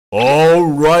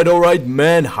Alright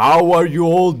man, how are you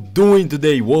all doing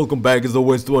today? Welcome back as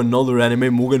always to another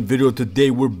anime Mugen video. Today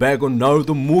we're back on Naruto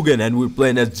Mugen and we're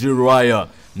playing as Jiraiya,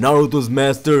 Naruto's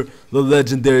master, the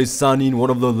legendary Sanin, one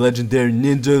of the legendary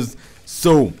ninjas.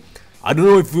 So, I don't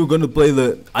know if we're gonna play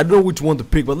I don't know which one to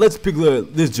pick, but let's pick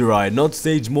this Jiraiya. Not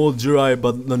Sage Mode Jiraiya,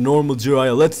 but the normal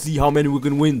Jiraiya. Let's see how many we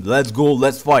can win. Let's go,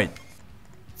 let's fight.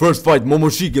 First fight,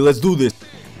 Momoshiki, let's do this.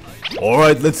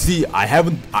 Alright, let's see.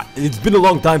 It's been a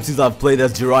long time since I've played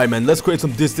as Jiraiya, man. Let's create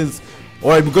some distance.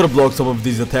 Alright, we gotta block some of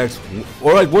these attacks.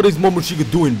 Alright, what is Momoshiki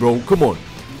doing, bro? Come on.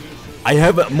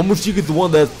 Momoshiki is the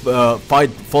one that fought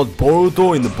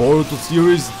Boruto in the Boruto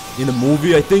series, in the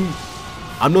movie, I think.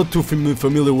 I'm not too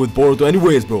familiar with Boruto.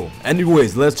 Anyways, bro.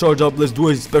 Anyways, let's charge up. Let's do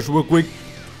a special real quick.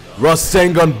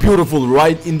 Rasengan, beautiful,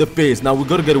 right in the face. Now we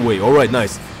gotta get away. Alright,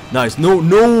 nice. Nice. No,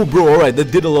 bro. Alright,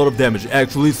 that did a lot of damage,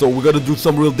 actually. So we gotta do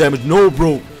some real damage. No,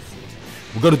 bro.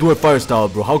 We gotta do a fire style,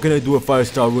 bro. How can I do a fire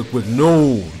style real quick?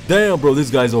 No. Damn, bro. This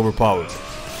guy's overpowered.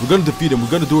 We're gonna defeat him.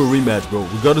 We're gonna do a rematch, bro.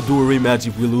 We gotta do a rematch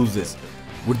if we lose this.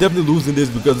 We're definitely losing this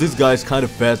because this guy's kind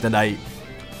of fast and I...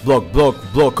 Block.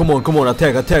 Come on.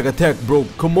 Attack, bro.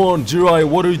 Come on, Jiraiya.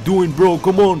 What are you doing, bro?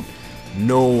 Come on.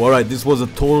 No. Alright, this was a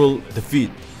total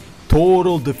defeat.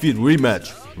 Total defeat.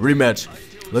 Rematch.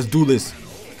 Let's do this.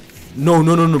 No.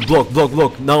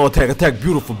 Block. Now attack.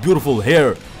 Beautiful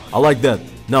hair. I like that.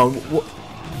 Now,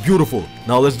 beautiful.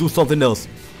 Now let's do something else.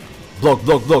 Block.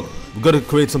 We gotta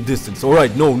create some distance.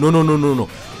 Alright, no.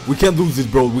 We can't lose this,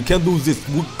 bro. We can't lose this.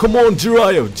 Come on,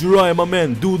 Jiraiya, my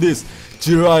man. Do this.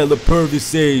 Jiraiya, the pervy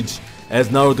sage, as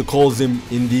Naruto calls him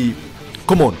in the...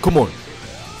 Come on.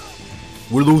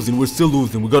 We're losing. We're still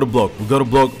losing. We gotta block.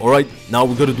 Alright, now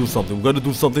we gotta do something.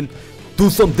 Do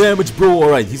some damage, bro.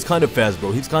 Alright, he's kind of fast,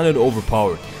 bro. He's kind of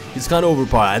overpowered.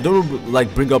 I don't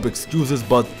like bring up excuses,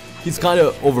 but he's kind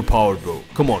of overpowered, bro.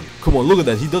 Come on. Look at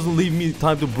that. He doesn't leave me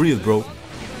time to breathe, bro.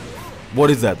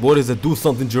 What is that? Do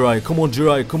something, Jiraiya. Come on,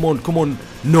 Jiraiya. Come on.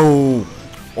 No.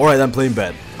 Alright, I'm playing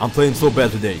bad. I'm playing so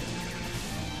bad today.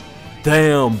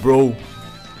 Damn, bro.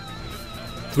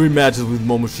 3 matches with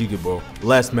Momoshiki, bro.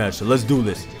 Last match. Let's do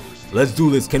this.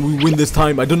 Can we win this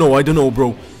time? I don't know,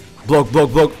 bro.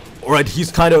 Block. Alright,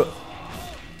 he's kind of...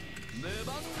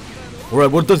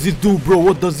 Alright, what does this do,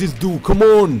 bro? Come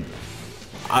on.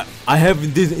 I have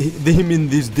him in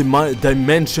this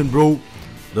dimension, bro.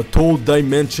 The toad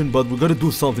dimension, but we gotta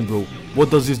do something, bro. What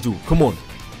does this do? Come on.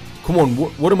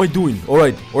 What am I doing?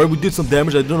 Alright, we did some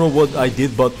damage. I don't know what I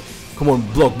did, but... Come on,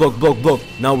 block.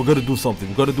 Now we gotta do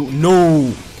something.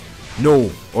 No.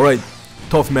 Alright.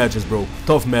 Tough matches, bro.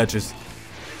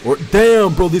 Or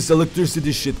damn, bro, this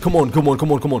electricity shit. Come on,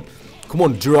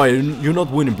 Jiraiya, you're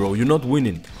not winning, bro.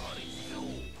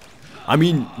 I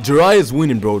mean, Jiraiya is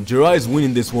winning, bro. Jiraiya is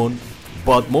winning this one,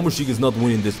 but Momoshiki is not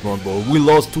winning this one, bro. We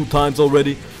lost 2 times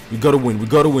already. We gotta win.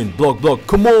 Block.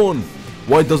 Come on.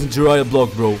 Why doesn't Jiraiya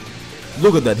block, bro?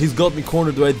 Look at that. He's got me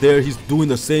cornered right there. He's doing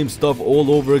the same stuff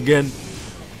all over again.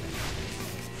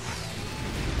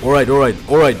 Alright,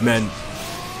 man.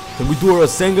 Can we do a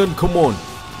Rasengan? Come on.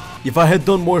 If I had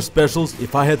done more specials,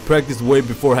 if I had practiced way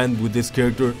beforehand with this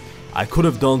character, I could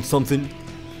have done something.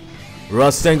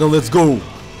 Rasengan, let's go.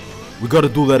 We gotta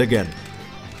do that again.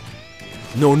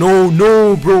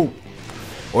 No, bro.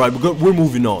 Alright, we're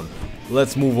moving on.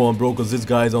 Let's move on, bro, because this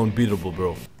guy's unbeatable,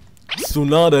 bro.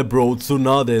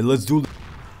 Tsunade, let's do...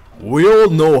 We all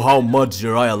know how much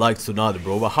Jiraiya likes Tsunade,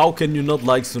 bro, but how can you not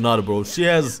like Tsunade, bro? She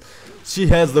has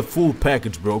the full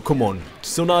package, bro. Come on.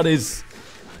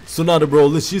 Tsunade,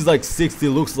 bro, she's like 60,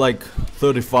 looks like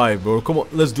 35, bro. Come on,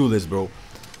 let's do this, bro.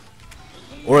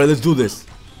 Alright, let's do this.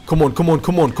 Come on.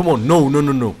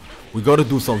 No. We gotta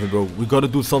do something, bro. We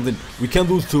can't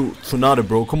lose to Tsunade,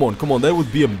 bro. Come on. That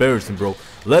would be embarrassing, bro.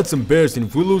 That's embarrassing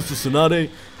if we lose to Tsunade,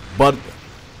 but...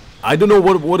 I don't know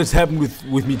what has happened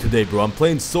with me today, bro. I'm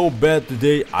playing so bad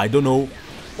today. I don't know.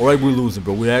 Alright, we're losing,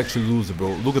 bro. We're actually losing,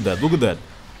 bro. Look at that.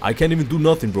 I can't even do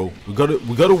nothing, bro. We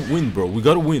gotta win, bro.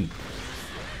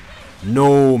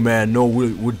 No, man. No,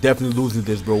 we're definitely losing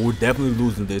this, bro.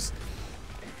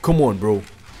 Come on, bro.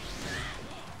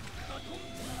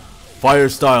 Fire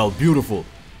style, beautiful.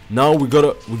 Now we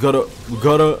gotta.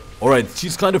 Alright,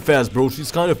 she's kind of fast, bro.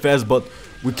 But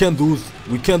we can't lose.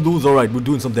 Alright, we're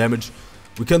doing some damage.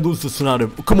 We can't lose to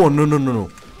Tsunade. Come on, no.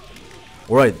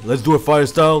 Alright, let's do a fire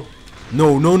style.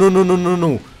 No. No,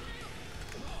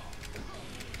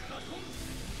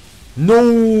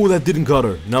 that didn't cut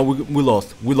her. Now we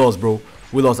lost, bro.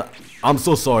 I'm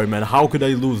so sorry, man. How could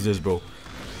I lose this, bro?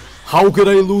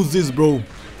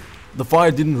 The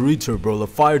fire didn't reach her, bro.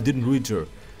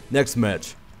 Next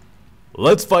match.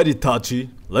 Let's fight Itachi.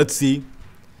 Let's see.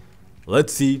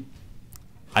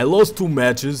 I lost 2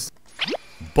 matches,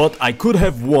 but I could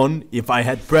have won if I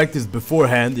had practiced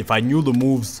beforehand. If I knew the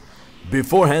moves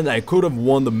beforehand, I could have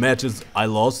won the matches I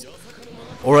lost.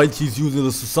 Alright, he's using the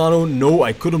Susanoo. No,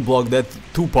 I couldn't block that.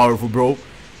 Too powerful, bro.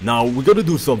 Now we gotta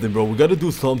do something, bro. We gotta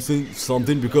do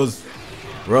something because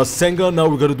Rasengan. Now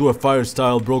we gotta do a fire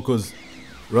style, bro. Cause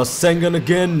Rasengan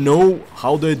again. No,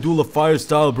 how do I do the fire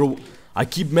style, bro? I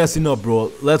keep messing up,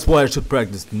 bro. That's why I should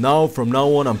practice. Now, from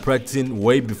now on, I'm practicing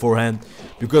way beforehand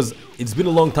because it's been a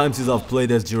long time since I've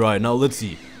played as Jiraiya. Now let's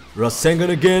see, Rasengan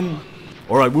again.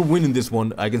 Alright, we're winning this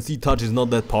one. I can see touch is not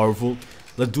that powerful.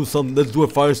 Let's do something. Let's do a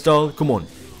fire style. Come on,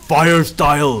 fire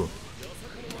style.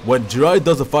 When Jiraiya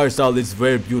does a fire style, it's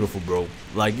very beautiful, bro.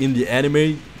 Like in the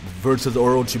anime versus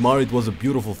Orochimaru, it was a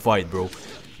beautiful fight, bro.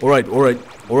 Alright,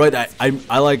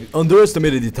 I like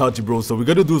underestimated Itachi, bro. So we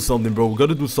gotta do something, bro. We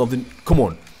gotta do something. Come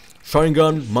on,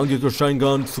 Sharingan, Mangekyo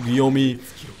Sharingan, Tsukiyomi,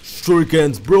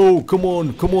 Shurikens, bro. Come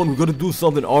on. We gotta do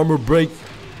something. Armor break,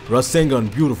 Rasengan,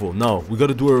 beautiful. Now we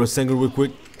gotta do a Rasengan real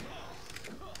quick.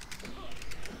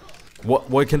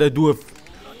 Why can't I do a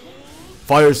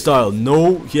fire style?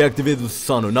 No, he activated the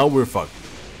Susanoo. Now we're fucked.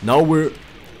 Now we're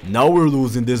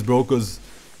losing this, bro. Cause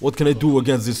what can I do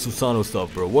against this Susanoo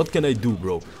stuff, bro? What can I do,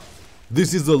 bro?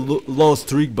 This is a lost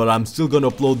streak, but I'm still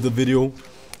gonna upload the video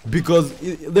because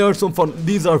there are some fun.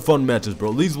 These are fun matches,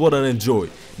 bro. This is what I enjoy.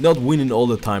 Not winning all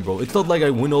the time, bro. It's not like I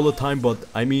win all the time, but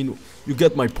I mean, you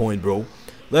get my point, bro.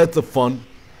 That's the fun.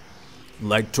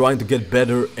 Like trying to get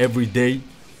better every day.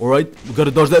 Alright, we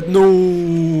gotta dodge that.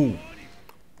 No!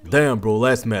 Damn, bro,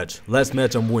 last match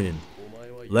I'm winning.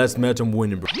 Last match I'm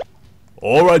winning, bro.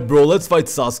 Alright, bro, let's fight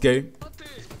Sasuke.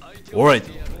 Alright,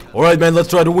 man, let's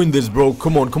try to win this, bro.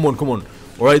 Come on.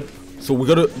 Alright, so we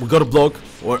gotta block.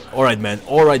 Alright, man.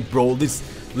 Alright, bro, this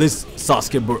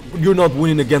Sasuke, bro, you're not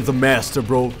winning against the master,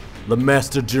 bro. The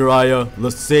master Jiraiya,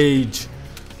 the sage.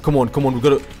 Come on, we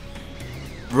gotta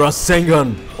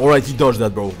Rasengan. Alright, he dodged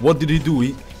that, bro. What did he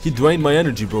do? He drained my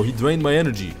energy, bro. He drained my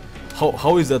energy.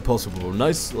 How is that possible, bro?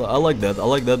 Nice. I like that,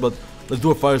 but let's do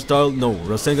a fire style. No,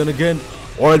 Rasengan again.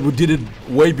 Alright, we did it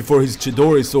way before his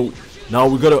Chidori, so now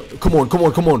we gotta come on.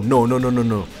 No,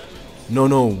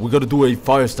 we gotta do a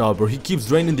fire style, bro. He keeps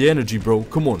draining the energy, bro.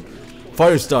 Come on.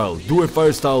 Fire style. Do a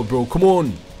fire style, bro. Come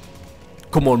on,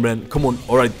 man. Come on.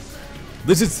 Alright.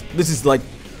 This is like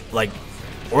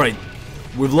alright.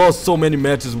 We've lost so many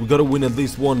matches. We gotta win at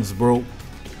least once, bro.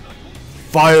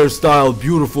 Fire style,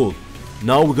 beautiful.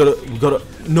 Now we gotta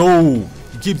no,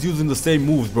 he keeps using the same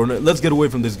moves, bro. Let's get away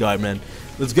from this guy, man.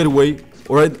 Let's get away.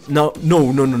 Alright, now no.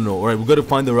 Alright, we gotta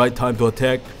find the right time to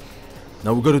attack.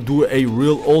 Now we gotta do a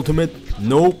real ultimate.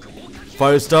 Nope.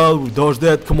 Fire style, we dodge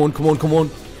that. Come on.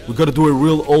 We gotta do a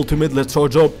real ultimate. Let's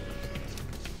charge up.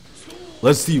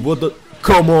 Let's see what the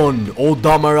come on,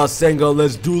 Odama Rasengan,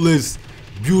 let's do this.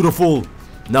 Beautiful.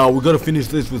 Now we gotta finish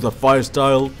this with a fire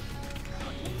style.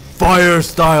 Fire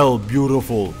style,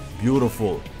 beautiful. Look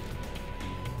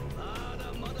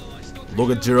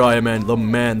at Jiraiya, man,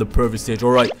 the perfect stage.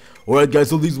 Alright guys,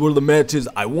 so these were the matches.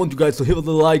 I want you guys to hit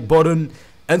the like button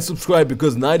and subscribe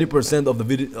because 90% of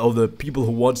the people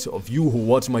who watch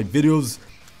my videos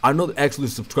are not actually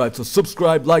subscribed. So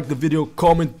subscribe, like the video,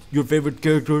 comment your favorite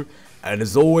character, and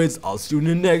as always, I'll see you in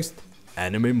the next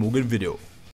Anime Mugen video.